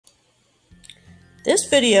This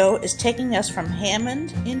video is taking us from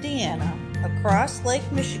Hammond, Indiana, across Lake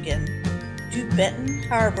Michigan to Benton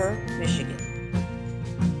Harbor, Michigan.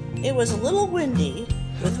 It was a little windy,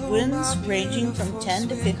 with winds ranging from 10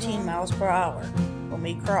 to 15 miles per hour when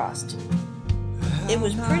we crossed. It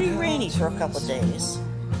was pretty rainy for a couple of days,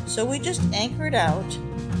 so we just anchored out,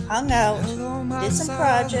 hung out, did some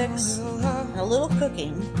projects, and a little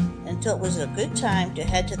cooking until it was a good time to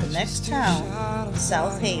head to the next town,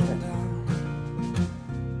 South Haven.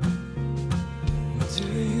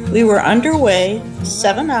 We were underway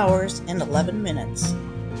 7 hours and 11 minutes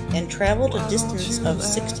and traveled a distance of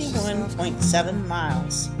 61.7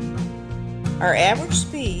 miles. Our average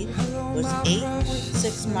speed was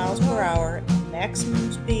 8.6 miles per hour and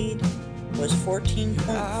maximum speed was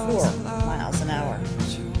 14.4 miles an hour.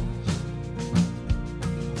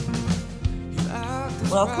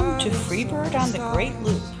 Welcome to Freebird on the Great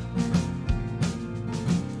Loop.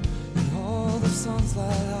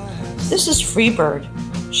 This is Freebird.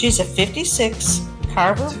 She's a 56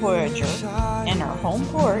 Carver Voyager, and her home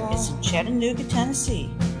port is in Chattanooga, Tennessee.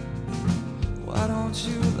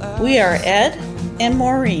 We are Ed and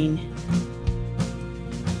Maureen.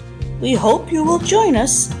 We hope you will join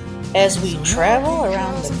us as we travel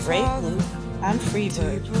around the Great Loop on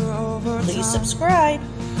Freebird. Please subscribe.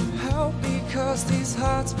 Because these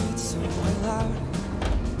hearts beat so loud.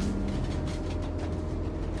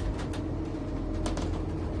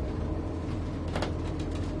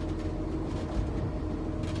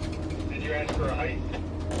 Did you ask for a height?